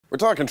We're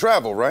talking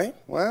travel, right?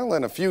 Well,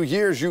 in a few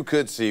years, you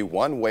could see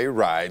one-way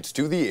rides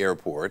to the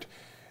airport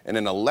in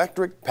an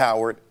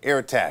electric-powered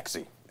air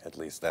taxi. At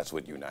least that's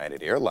what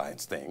United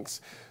Airlines thinks.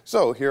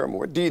 So here are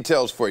more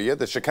details for you.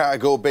 The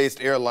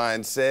Chicago-based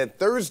airline said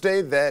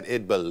Thursday that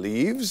it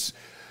believes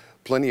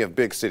plenty of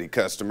big city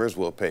customers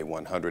will pay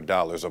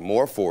 $100 or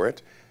more for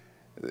it.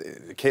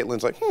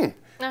 Caitlin's like,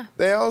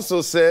 They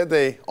also said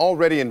they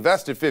already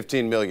invested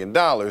 $15 million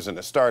in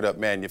a startup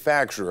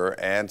manufacturer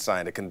and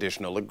signed a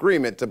conditional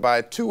agreement to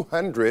buy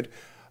 200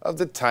 of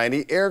the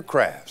tiny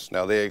aircrafts.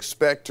 Now, they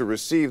expect to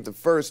receive the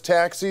first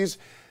taxis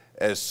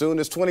as soon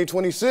as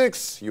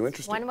 2026. You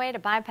interested? One way to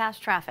bypass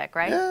traffic,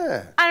 right?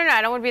 Yeah. I don't know.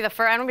 I don't want to be the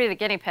first. I don't want to be the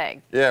guinea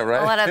pig. Yeah, right.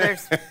 I'll let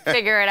others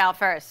figure it out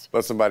first.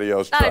 Let somebody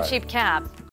else Not try. a cheap cab.